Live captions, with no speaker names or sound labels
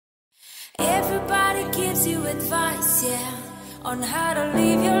advice, yeah, on how to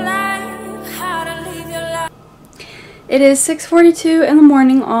live your life, how to live your life. It is 6:42 in the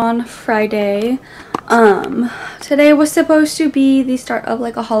morning on Friday. Today was supposed to be the start of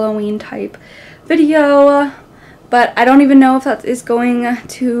like a Halloween type video, but I don't even know if that is going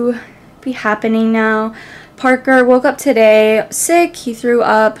to be happening now. Parker woke up today sick. He threw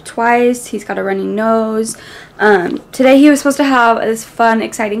up twice. He's got a runny nose. Today he was supposed to have this fun,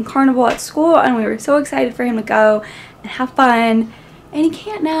 exciting carnival at school, and we were so excited for him to go and have fun, and he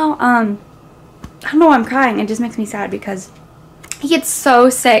can't now. I don't know why I'm crying. It just makes me sad because he gets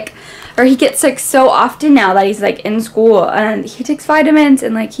so sick, or he gets sick so often now that he's like in school, and he takes vitamins,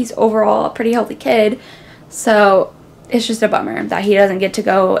 and like he's overall a pretty healthy kid. So it's just a bummer that he doesn't get to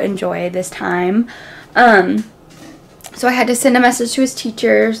go enjoy this time. So I had to send a message to his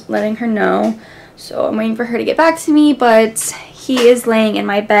teacher letting her know. So I'm waiting for her to get back to me, but he is laying in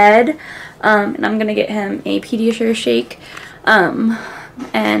my bed, and I'm gonna get him a Pediasure shake,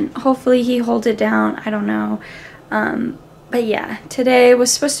 and hopefully he holds it down. I don't know. But yeah, today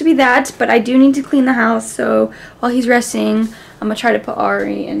was supposed to be that, but I do need to clean the house. So while he's resting, I'm gonna try to put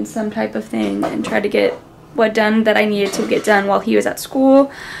Ari in some type of thing and try to get what done that I needed to get done while he was at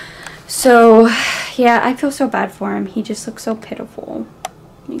school. So yeah, I feel so bad for him. He just looks so pitiful.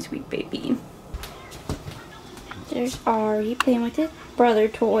 He's weak baby. There's Ari playing with his brother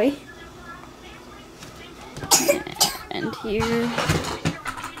toy. And here's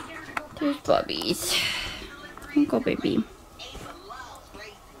Bubby's. Go baby.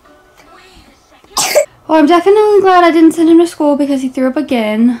 Well, I'm definitely glad I didn't send him to school because he threw up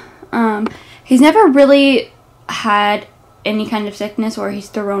again. He's never really had any kind of sickness where he's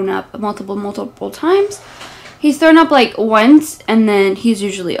thrown up multiple times. He's thrown up like once, and then he's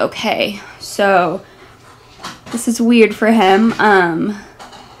usually okay. So this is weird for him.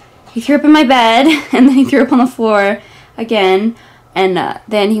 He threw up in my bed, and then he threw up on the floor again, and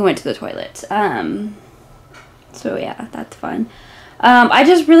then he went to the toilet. So yeah, that's fun. I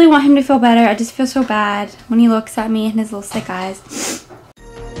just really want him to feel better. I just feel so bad when he looks at me and his little sick eyes.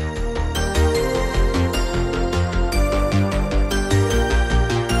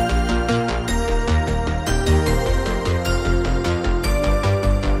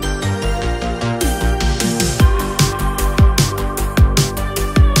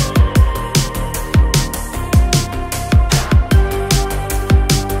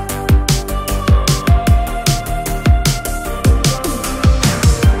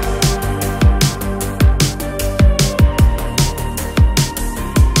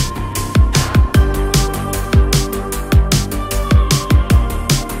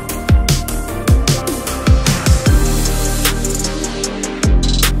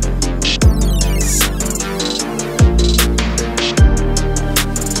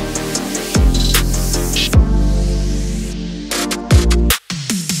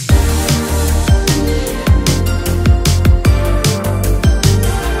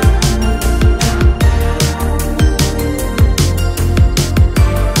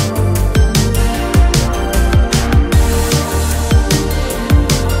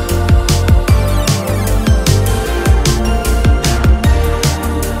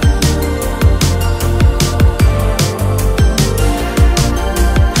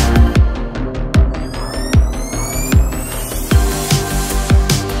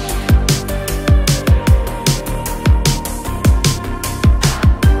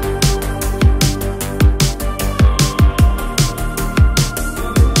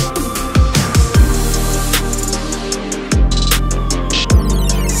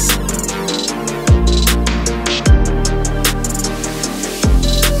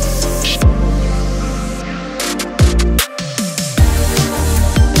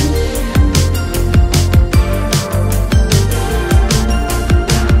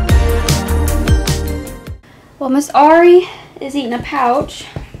 Well, Miss Ari is eating a pouch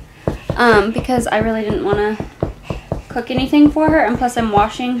because I really didn't want to cook anything for her, and plus I'm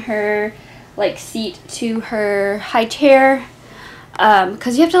washing her like seat to her high chair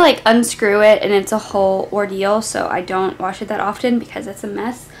because you have to like unscrew it, and it's a whole ordeal, so I don't wash it that often because it's a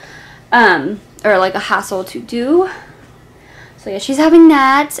mess or like a hassle to do. So yeah, she's having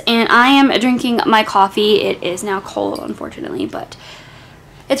that, and I am drinking my coffee. It is now cold, unfortunately, but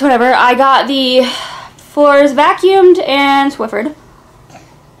it's whatever. I got the floors vacuumed and Swiffered.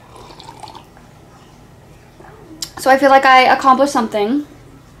 So I feel like I accomplished something.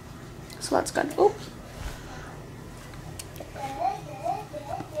 So that's good. Oops.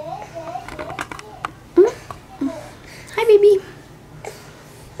 Hi, baby.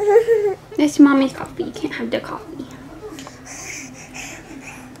 This is mommy's coffee. You can't have the coffee.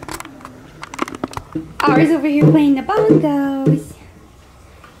 Ari's over here playing the bongos.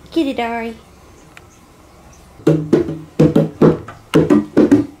 Get it, Ari.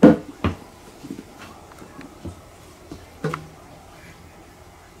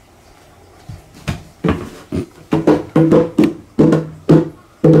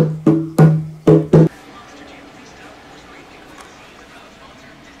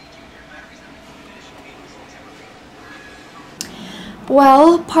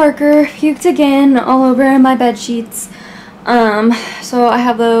 Well, Parker puked again all over my bed sheets. So I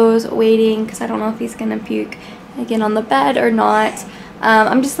have those waiting because I don't know if he's gonna puke again on the bed or not.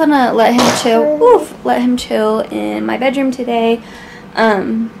 I'm just gonna let him chill. Let him chill in my bedroom today.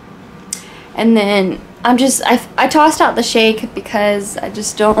 And then I tossed out the shake because I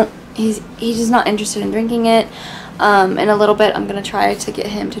just don't. He's just not interested in drinking it. In a little bit, I'm gonna try to get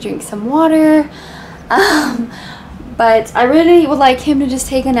him to drink some water. But I really would like him to just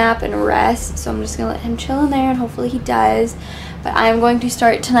take a nap and rest, so I'm just going to let him chill in there, and hopefully he does. But I'm going to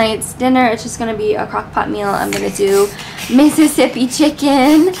start tonight's dinner. It's just going to be a crock pot meal. I'm going to do Mississippi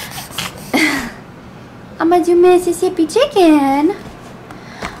chicken. I'm going to do Mississippi chicken.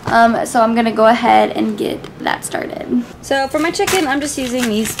 So I'm going to go ahead and get that started. So for my chicken, I'm just using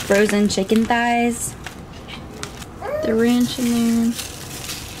these frozen chicken thighs. The ranch in there.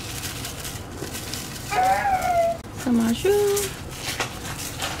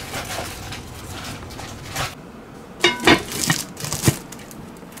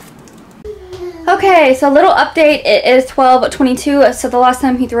 Okay, so a little update. It is 12:22. So the last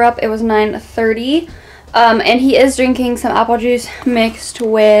time he threw up, it was 9:30. And he is drinking some apple juice mixed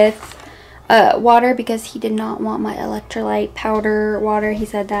with water because he did not want my electrolyte powder water. He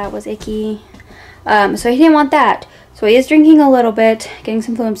said that was icky. So he didn't want that. So he is drinking a little bit, getting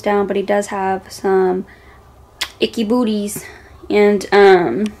some fluids down, but he does have some icky booties, and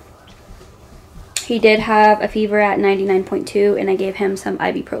he did have a fever at 99.2, and I gave him some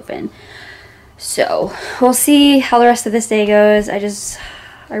ibuprofen. So we'll see how the rest of this day goes.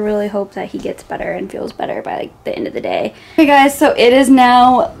 I really hope that he gets better and feels better by like the end of the day. Okay guys, so it is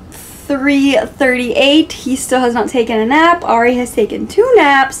now 3:38. He still has not taken a nap. Ari has taken 2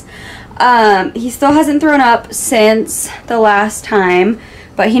 naps. He still hasn't thrown up since the last time,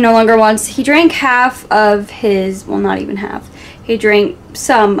 but he no longer wants. He drank half of his, well, not even half. He drank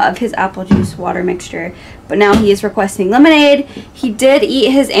some of his apple juice water mixture, but now he is requesting lemonade. He did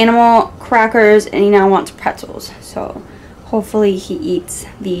eat his animal crackers, and he now wants pretzels. So hopefully he eats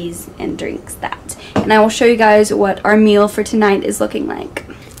these and drinks that. And I will show you guys what our meal for tonight is looking like.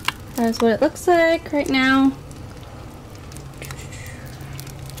 That's what it looks like right now.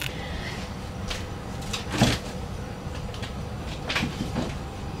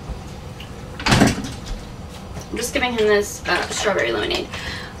 I'm just giving him this strawberry lemonade.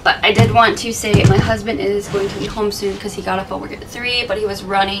 But I did want to say my husband is going to be home soon because he got off at work at 3, but he was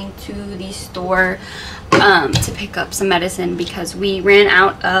running to the store to pick up some medicine because we ran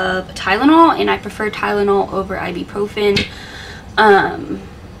out of Tylenol, and I prefer Tylenol over ibuprofen.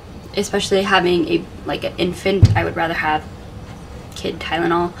 Especially having an infant, I would rather have kid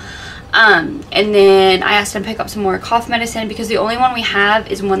Tylenol. And then I asked him to pick up some more cough medicine because the only one we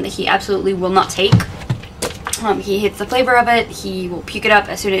have is one that he absolutely will not take. He hates the flavor of it. He will puke it up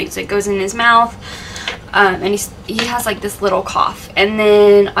as soon as it goes in his mouth. And he has like this little cough. And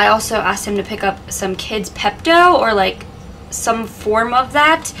then I also asked him to pick up some kids Pepto or like some form of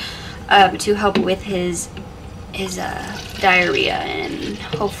that to help with his diarrhea and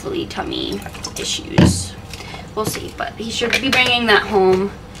hopefully tummy issues. We'll see, but he should be bringing that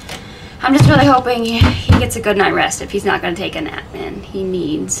home. I'm just really hoping he gets a good night rest if he's not going to take a nap, man. He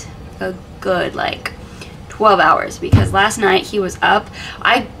needs a good like 12 hours because last night he was up.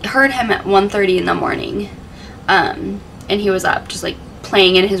 I heard him at 1:30 in the morning, and he was up just like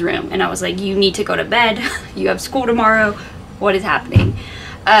playing in his room, and I was like, you need to go to bed. You have school tomorrow. What is happening?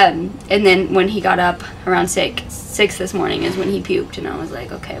 And then when he got up around 6 this morning is when he puked, and I was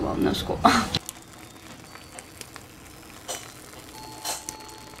like, okay, well, no school.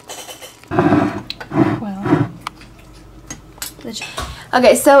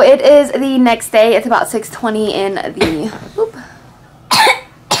 Okay, so it is the next day. It's about 6:20 in the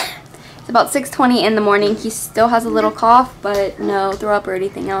it's about 6:20 in the morning. He still has a little cough, but no throw up or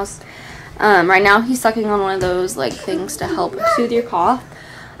anything else. Right now he's sucking on one of those like things to help soothe your cough.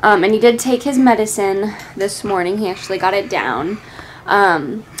 And he did take his medicine this morning. He actually got it down.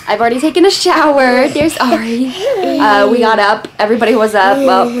 I've already taken a shower. There's Ari. We got up. Everybody was up.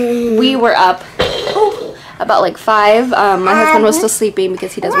 Well, we were up about like 5. My husband was still sleeping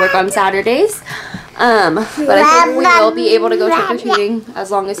because he does work on Saturdays. But I think we will be able to go trick-or-treating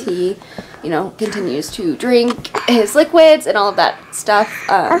as long as he you know, continues to drink his liquids and all of that stuff,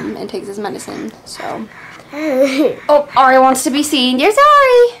 and takes his medicine, so. Oh, Ari wants to be seen. Here's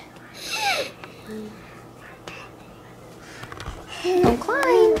Ari. Don't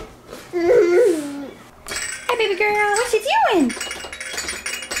climb. Hi, baby girl. What's she doing?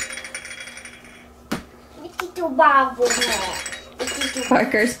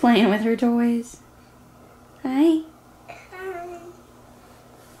 Parker's playing with her toys. Hi.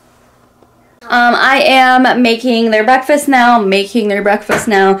 I am making their breakfast now.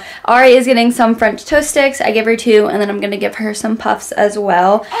 Ari is getting some French toast sticks. I give her 2, and then I'm going to give her some puffs as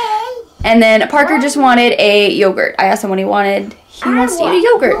well. And then Parker just wanted a yogurt. I asked him what he wanted. He wants to eat a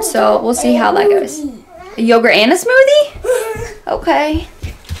yogurt, so we'll see how that goes. A yogurt and a smoothie? Okay.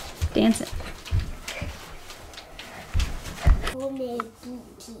 Dancing.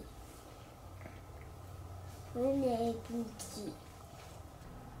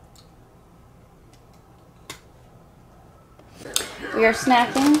 We are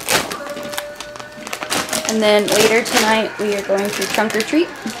snacking, and then later tonight we are going to trunk or treat.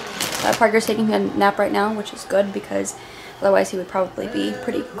 Parker's taking a nap right now, which is good because otherwise he would probably be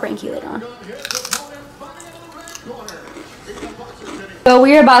pretty cranky later on. So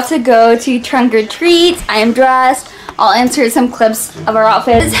we are about to go to trunk or treat. I am dressed. I'll insert some clips of our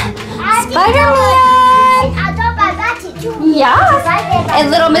outfits. Spider-Man! Yeah!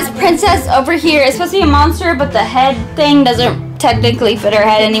 And little Miss Princess over here is supposed to be a monster, but the head thing doesn't technically fit her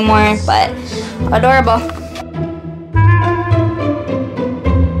head anymore, but adorable.